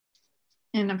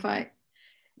And invite.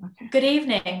 Okay. Good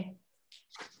evening.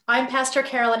 I'm Pastor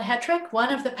Carolyn Hetrick,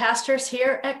 one of the pastors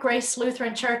here at Grace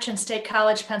Lutheran Church in State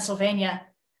College, Pennsylvania.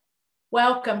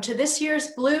 Welcome to this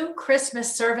year's Blue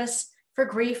Christmas service for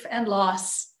grief and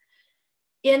loss.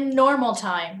 In normal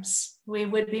times, we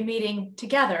would be meeting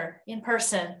together in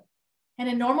person. And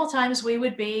in normal times, we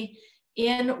would be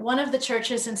in one of the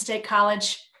churches in State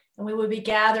College, and we would be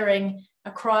gathering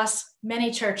across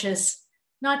many churches,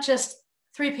 not just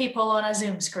 3 people on a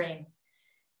Zoom screen.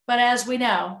 But as we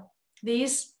know,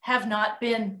 these have not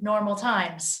been normal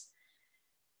times.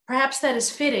 Perhaps that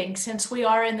is fitting since we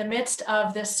are in the midst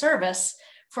of this service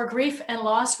for grief and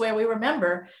loss, where we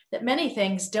remember that many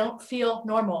things don't feel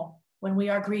normal when we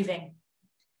are grieving.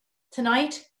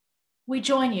 Tonight, we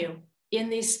join you in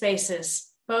these spaces,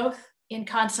 both in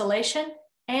consolation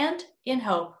and in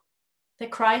hope that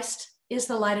Christ is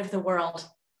the light of the world.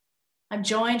 I'm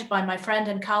joined by my friend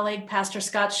and colleague, Pastor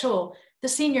Scott Schul, the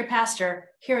senior pastor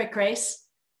here at Grace,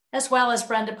 as well as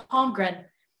Brenda Palmgren,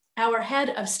 our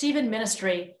head of Stephen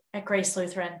Ministry at Grace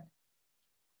Lutheran.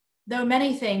 Though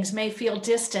many things may feel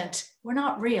distant or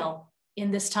not real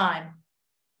in this time,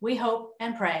 we hope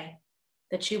and pray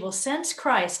that you will sense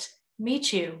Christ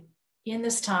meet you in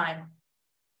this time.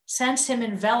 Sense him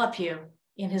envelop you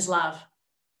in his love.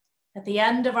 At the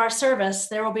end of our service,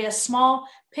 there will be a small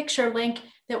picture link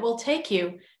that will take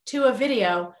you to a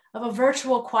video of a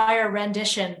virtual choir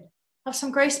rendition of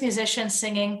some Grace musicians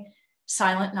singing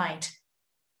Silent Night.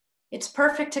 It's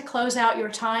perfect to close out your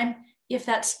time if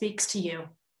that speaks to you.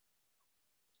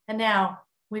 And now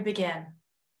we begin.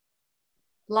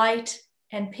 Light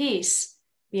and peace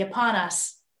be upon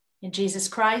us in Jesus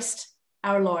Christ,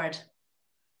 our Lord.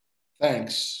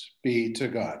 Thanks be to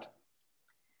God.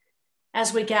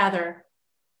 As we gather,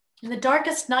 in the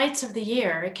darkest nights of the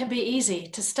year, it can be easy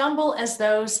to stumble as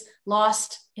those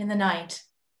lost in the night.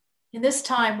 In this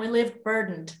time, we live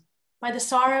burdened by the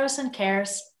sorrows and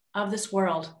cares of this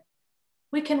world.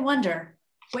 We can wonder,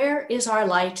 where is our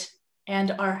light and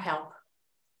our help?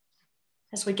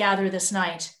 As we gather this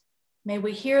night, may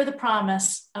we hear the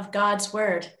promise of God's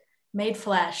word made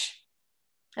flesh.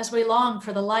 As we long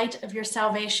for the light of your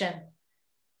salvation,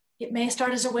 it may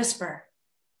start as a whisper,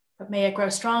 but may it grow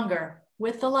stronger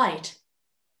with the light.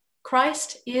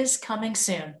 Christ is coming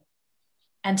soon,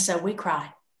 and so we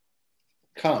cry.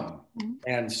 Come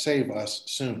and save us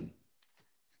soon.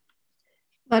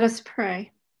 Let us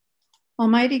pray.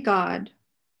 Almighty God,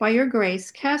 by your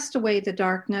grace, cast away the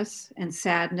darkness and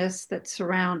sadness that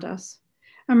surround us.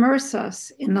 Immerse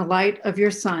us in the light of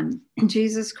your Son,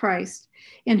 Jesus Christ,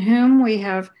 in whom we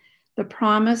have the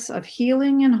promise of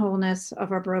healing and wholeness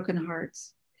of our broken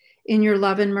hearts. In your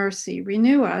love and mercy,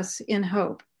 renew us in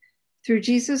hope through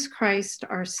Jesus Christ,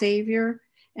 our Savior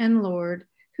and Lord,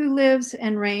 who lives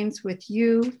and reigns with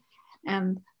you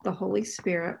and the Holy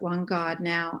Spirit, one God,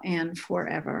 now and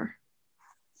forever.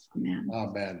 Amen.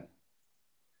 Amen.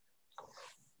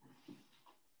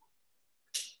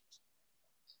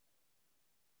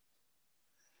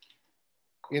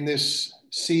 In this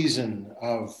season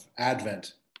of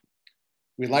Advent,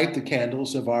 we light the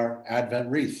candles of our Advent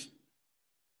wreath.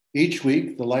 Each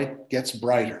week, the light gets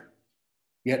brighter,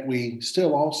 yet we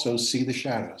still also see the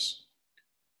shadows.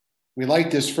 We light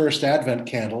this first Advent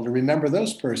candle to remember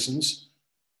those persons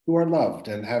who are loved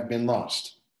and have been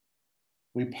lost.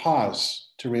 We pause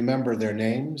to remember their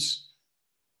names,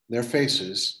 their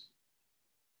faces,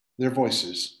 their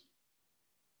voices.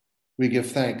 We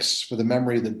give thanks for the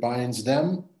memory that binds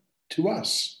them to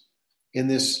us in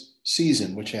this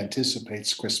season which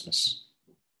anticipates Christmas.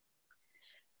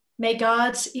 May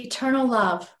God's eternal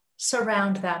love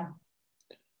surround them.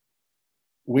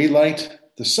 We light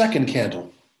the second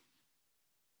candle.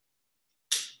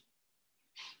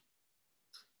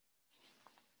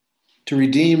 To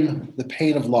redeem the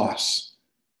pain of loss,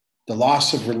 the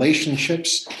loss of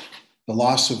relationships, the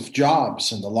loss of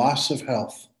jobs, and the loss of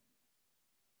health.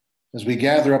 As we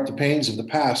gather up the pains of the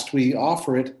past, we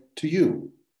offer it to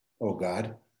you, O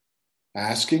God,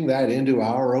 asking that into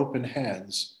our open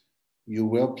hands you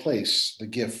will place the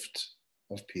gift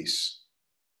of peace.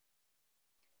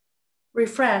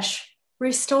 Refresh,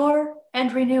 restore,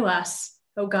 and renew us,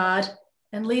 O God,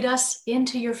 and lead us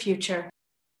into your future.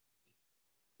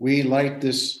 We light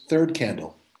this third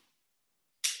candle.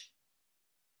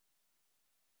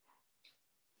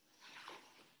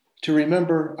 To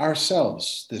remember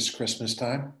ourselves this Christmas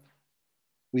time,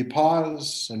 we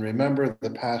pause and remember the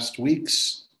past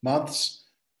weeks, months,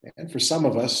 and for some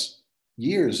of us,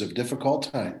 years of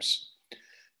difficult times.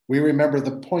 We remember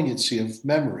the poignancy of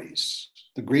memories,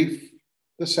 the grief,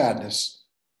 the sadness,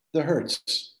 the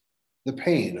hurts, the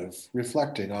pain of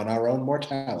reflecting on our own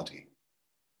mortality.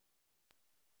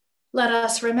 Let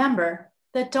us remember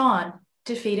that dawn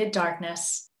defeated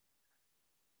darkness.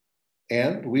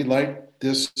 And we light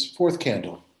this fourth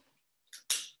candle.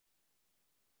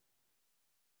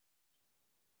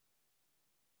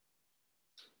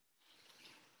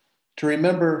 To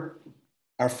remember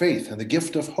our faith and the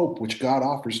gift of hope which God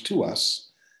offers to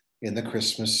us in the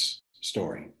Christmas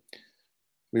story.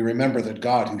 We remember that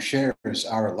God, who shares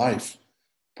our life,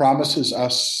 promises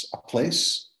us a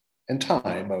place and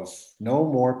time of no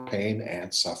more pain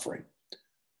and suffering.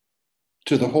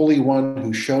 To the Holy One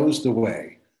who shows the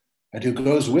way and who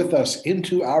goes with us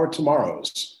into our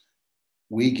tomorrows,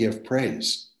 we give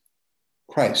praise.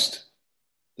 Christ,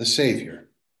 the Savior,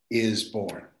 is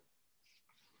born.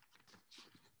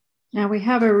 Now we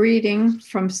have a reading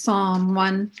from Psalm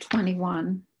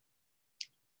 121.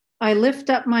 I lift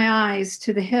up my eyes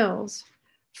to the hills,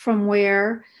 from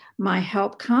where my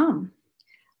help come.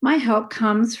 My help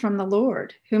comes from the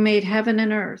Lord, who made heaven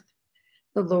and earth.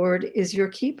 The Lord is your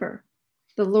keeper.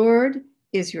 The Lord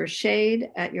is your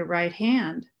shade at your right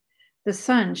hand. The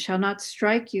sun shall not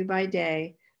strike you by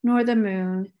day, nor the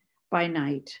moon by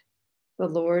night. The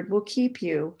Lord will keep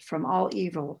you from all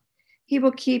evil. He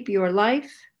will keep your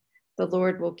life. The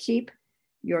Lord will keep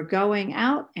your going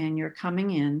out and your coming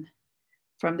in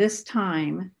from this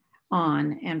time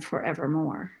on and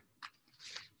forevermore.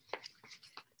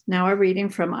 Now a reading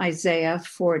from Isaiah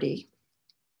 40.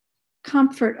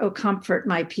 Comfort, O comfort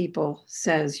my people,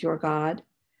 says your God.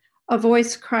 A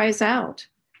voice cries out,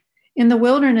 in the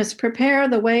wilderness, prepare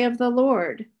the way of the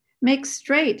Lord. Make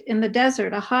straight in the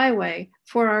desert a highway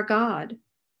for our God.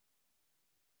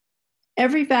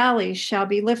 Every valley shall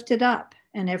be lifted up,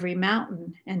 and every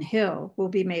mountain and hill will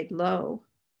be made low.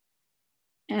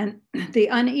 And the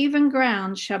uneven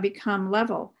ground shall become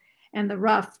level, and the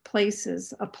rough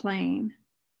places a plain.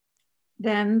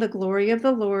 Then the glory of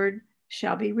the Lord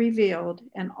shall be revealed,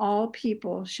 and all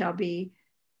people shall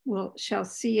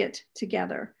see it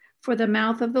together, for the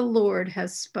mouth of the Lord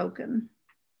has spoken.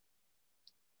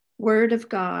 Word of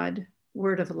God,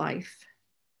 word of life.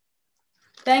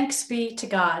 Thanks be to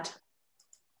God.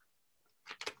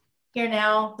 Hear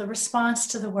now the response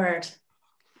to the word.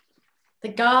 The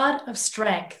God of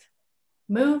strength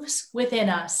moves within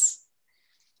us.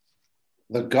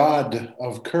 The God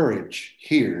of courage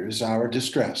hears our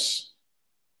distress.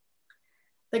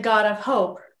 The God of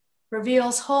hope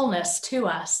reveals wholeness to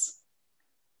us.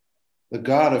 The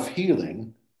God of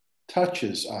healing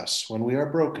touches us when we are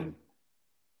broken.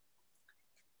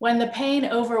 When the pain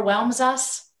overwhelms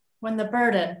us, when the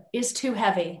burden is too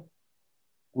heavy,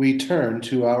 we turn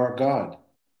to our God,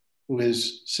 who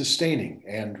is sustaining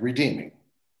and redeeming.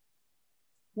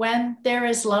 When there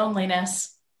is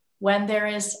loneliness, when there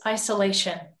is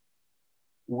isolation,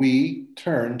 we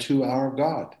turn to our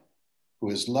God, who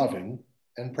is loving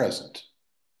and present.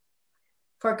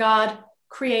 For God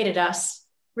created us,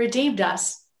 redeemed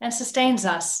us, and sustains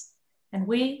us, and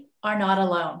we are not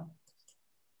alone.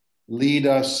 Lead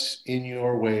us in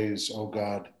your ways, O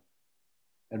God,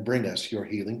 and bring us your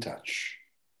healing touch.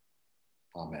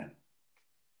 Amen.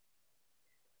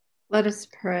 Let us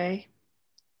pray.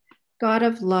 God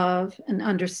of love and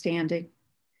understanding,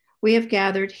 we have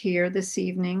gathered here this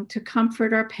evening to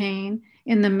comfort our pain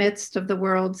in the midst of the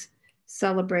world's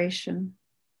celebration.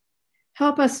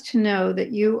 Help us to know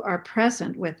that you are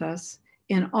present with us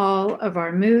in all of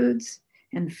our moods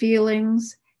and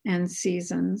feelings and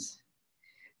seasons.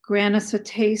 Grant us a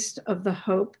taste of the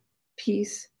hope,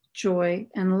 peace, joy,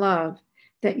 and love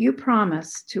that you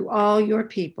promise to all your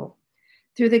people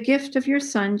through the gift of your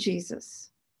Son, Jesus.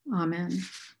 Amen.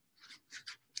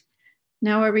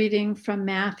 Now a reading from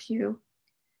Matthew.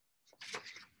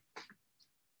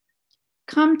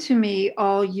 Come to me,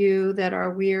 all you that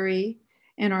are weary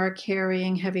and are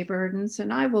carrying heavy burdens,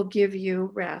 and I will give you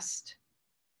rest.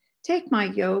 Take my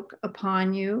yoke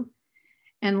upon you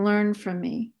and learn from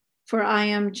me, for I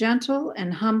am gentle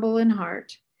and humble in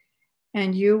heart,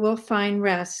 and you will find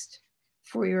rest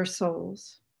for your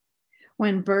souls.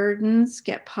 When burdens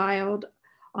get piled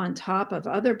on top of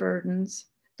other burdens,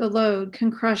 the load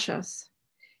can crush us.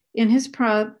 In his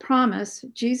promise,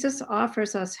 Jesus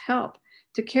offers us help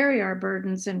to carry our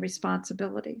burdens and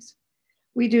responsibilities.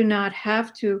 We do not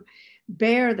have to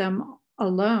bear them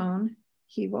alone.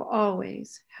 He will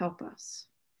always help us.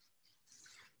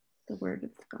 The word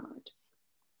of God.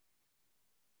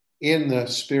 In the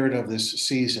spirit of this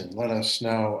season, let us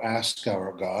now ask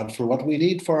our God for what we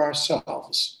need for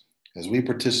ourselves as we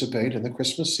participate in the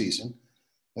Christmas season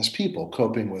as people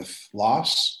coping with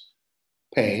loss,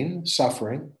 pain,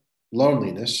 suffering,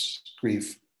 loneliness,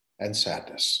 grief, and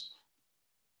sadness.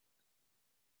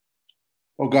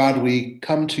 O God, we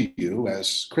come to you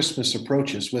as Christmas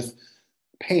approaches with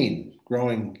pain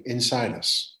growing inside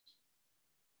us.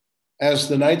 As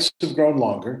the nights have grown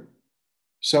longer,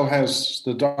 so has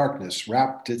the darkness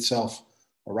wrapped itself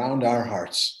around our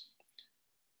hearts.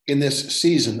 In this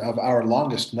season of our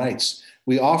longest nights,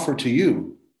 we offer to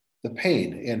you the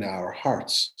pain in our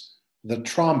hearts, the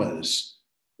traumas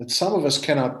that some of us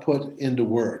cannot put into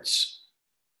words.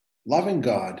 Loving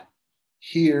God,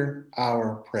 hear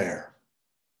our prayer.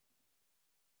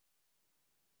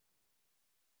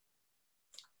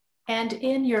 And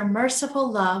in your merciful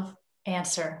love,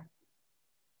 answer.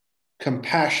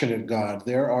 Compassionate God,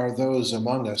 there are those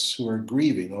among us who are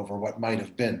grieving over what might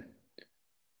have been.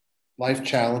 Life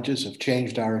challenges have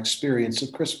changed our experience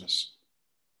of Christmas.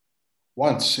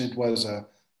 Once it was a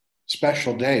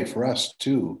special day for us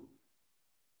too.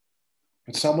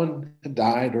 But someone had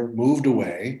died or moved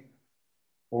away,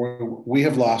 or we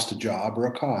have lost a job or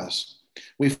a cause.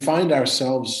 We find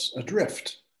ourselves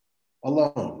adrift,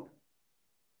 alone,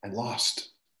 and lost.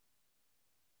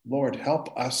 Lord,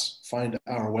 help us find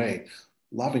our way.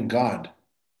 Loving God,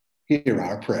 hear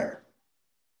our prayer.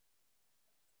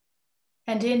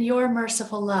 And in your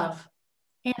merciful love,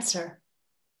 answer.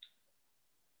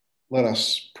 Let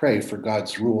us pray for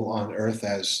God's rule on earth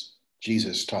as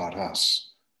Jesus taught us.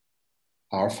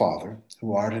 Our Father,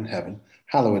 who art in heaven,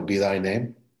 hallowed be thy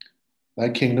name. Thy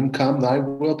kingdom come, thy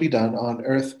will be done on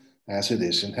earth as it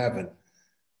is in heaven.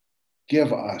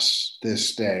 Give us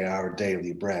this day our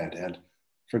daily bread, and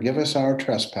forgive us our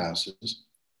trespasses,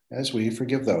 as we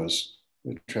forgive those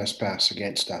who trespass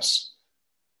against us.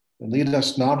 And lead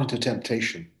us not into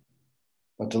temptation,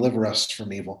 but deliver us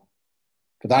from evil.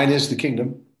 For thine is the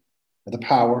kingdom, and the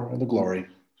power, and the glory,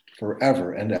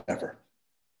 forever and ever.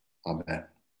 Amen.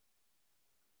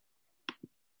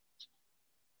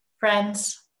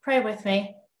 Friends, pray with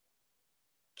me.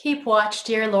 Keep watch,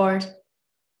 dear Lord,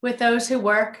 with those who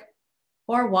work,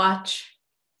 or watch,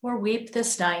 or weep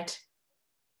this night.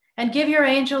 And give your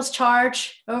angels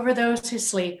charge over those who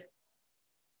sleep.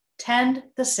 Tend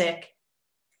the sick,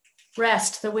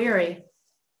 rest the weary,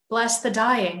 bless the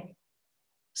dying,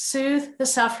 soothe the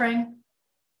suffering,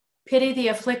 pity the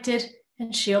afflicted,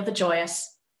 and shield the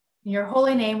joyous. In your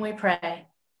holy name we pray.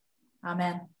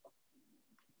 Amen.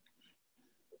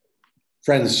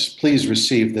 Friends, please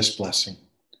receive this blessing.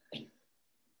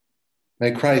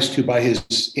 May Christ, who by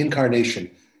his incarnation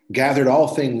gathered all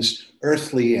things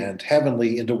earthly and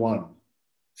heavenly into one,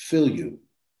 fill you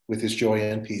with his joy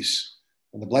and peace.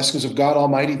 And the blessings of God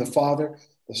Almighty, the Father,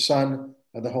 the Son,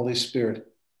 and the Holy Spirit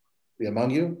be among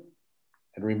you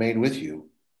and remain with you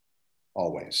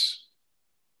always.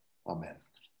 Amen.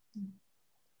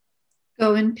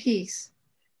 Go in peace.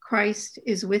 Christ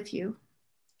is with you.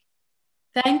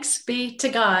 Thanks be to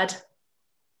God.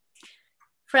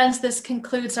 Friends, this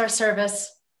concludes our service.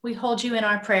 We hold you in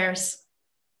our prayers.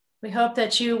 We hope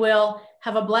that you will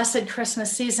have a blessed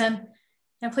Christmas season,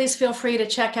 and please feel free to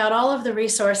check out all of the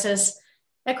resources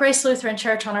at Grace Lutheran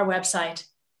Church on our website,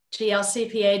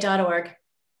 glcpa.org.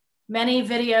 Many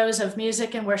videos of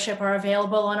music and worship are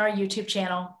available on our YouTube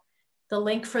channel. The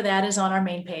link for that is on our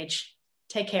main page.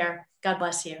 Take care. God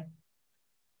bless you.